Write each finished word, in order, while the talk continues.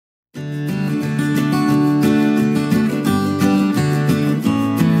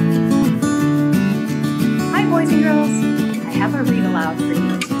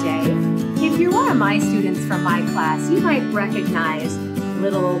class, you might recognize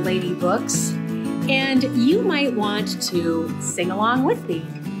Little Old Lady books, and you might want to sing along with me.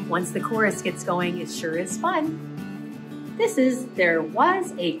 Once the chorus gets going, it sure is fun. This is There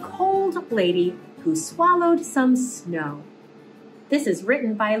Was a Cold Lady Who Swallowed Some Snow. This is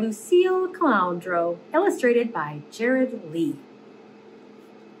written by Lucille Colandro, illustrated by Jared Lee.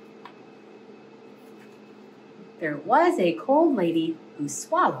 There was a cold lady who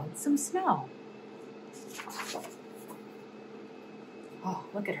swallowed some snow. Oh,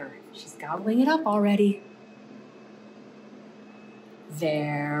 look at her. She's gobbling it up already.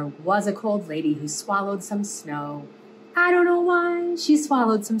 There was a cold lady who swallowed some snow. I don't know why she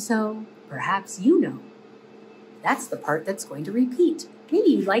swallowed some snow. Perhaps you know. That's the part that's going to repeat. Maybe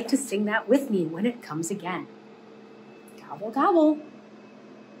you'd like to sing that with me when it comes again. Gobble, gobble.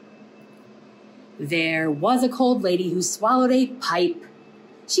 There was a cold lady who swallowed a pipe.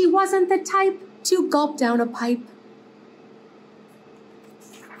 She wasn't the type to gulp down a pipe.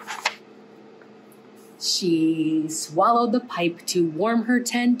 She swallowed the pipe to warm her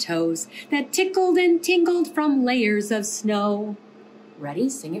 10 toes that tickled and tingled from layers of snow. Ready?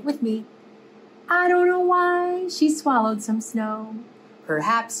 Sing it with me. I don't know why she swallowed some snow.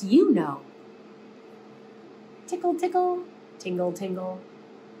 Perhaps you know. Tickle, tickle, tingle, tingle.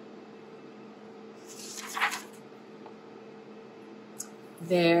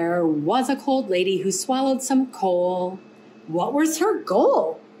 There was a cold lady who swallowed some coal. What was her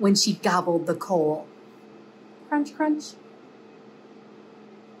goal when she gobbled the coal? Crunch, crunch.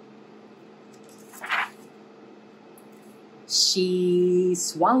 She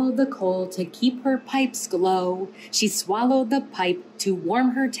swallowed the coal to keep her pipes glow. She swallowed the pipe to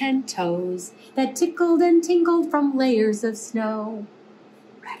warm her 10 toes that tickled and tingled from layers of snow.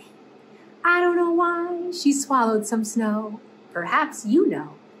 Ready? I don't know why she swallowed some snow. Perhaps you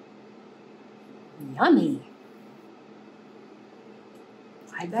know. Yummy.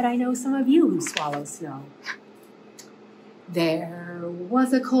 I bet I know some of you who swallow snow. There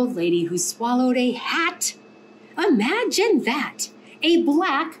was a cold lady who swallowed a hat. Imagine that, a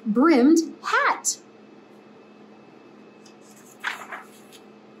black-brimmed hat.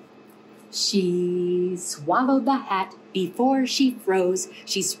 She swallowed the hat before she froze.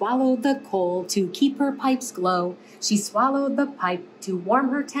 She swallowed the coal to keep her pipes glow. She swallowed the pipe to warm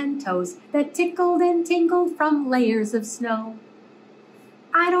her 10 toes that tickled and tingled from layers of snow.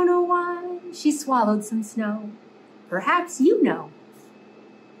 I don't know why she swallowed some snow. Perhaps you know.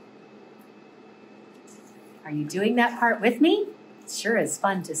 Are you doing that part with me? It sure is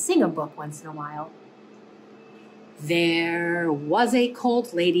fun to sing a book once in a while. There was a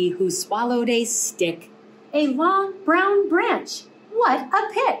cold lady who swallowed a stick, a long brown branch. What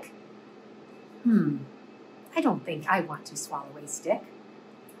a pick! I don't think I want to swallow a stick.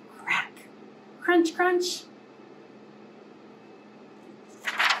 Crack, crunch, crunch.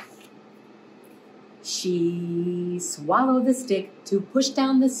 She swallowed the stick to push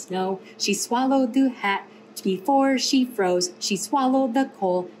down the snow. She swallowed the hat before she froze. She swallowed the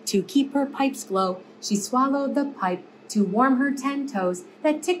coal to keep her pipes glow. She swallowed the pipe to warm her 10 toes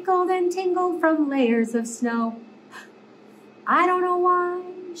that tickled and tingled from layers of snow. I don't know why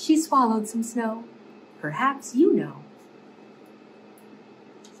she swallowed some snow. Perhaps you know.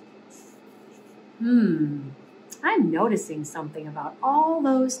 I'm noticing something about all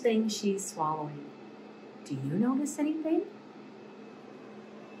those things she's swallowing. Do you notice anything?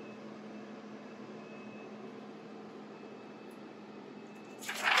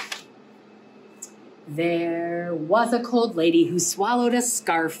 There was a cold lady who swallowed a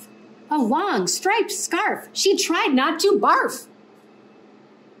scarf, a long striped scarf. She tried not to barf.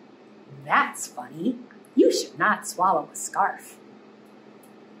 That's funny. You should not swallow a scarf.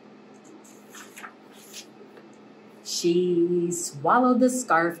 She swallowed the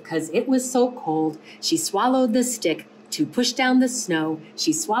scarf 'cause it was so cold. She swallowed the stick to push down the snow.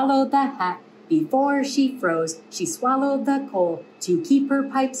 She swallowed the hat before she froze. She swallowed the coal to keep her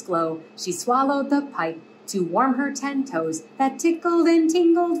pipes glow. She swallowed the pipe to warm her 10 toes that tickled and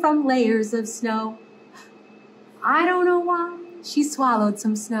tingled from layers of snow. I don't know why she swallowed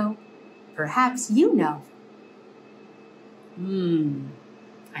some snow. Perhaps you know.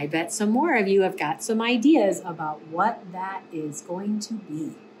 I bet some more of you have got some ideas about what that is going to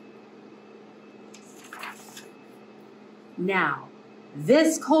be. Now,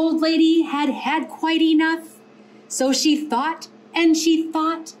 this cold lady had had quite enough, so she thought and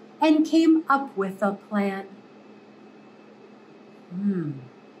came up with a plan.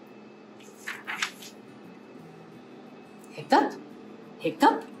 Hiccup,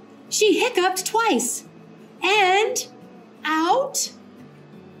 hiccup. She hiccuped twice, and out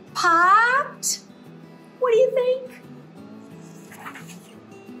popped What do you think?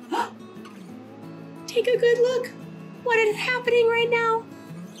 Take a good look. What is happening right now?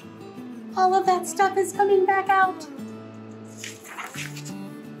 All of that stuff is coming back out.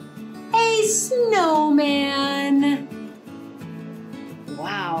 A snowman.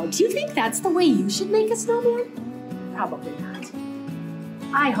 Wow, do you think that's the way you should make a snowman? Probably not.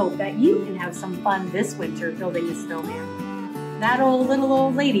 I hope that you can have some fun this winter building a snowman. That little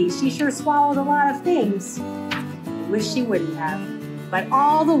old lady, she sure swallowed a lot of things. I wish she wouldn't have. But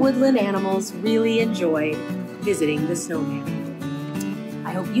all the woodland animals really enjoyed visiting the snowman.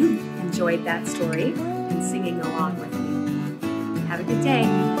 I hope you enjoyed that story and singing along with me. Have a good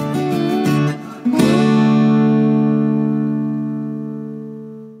day.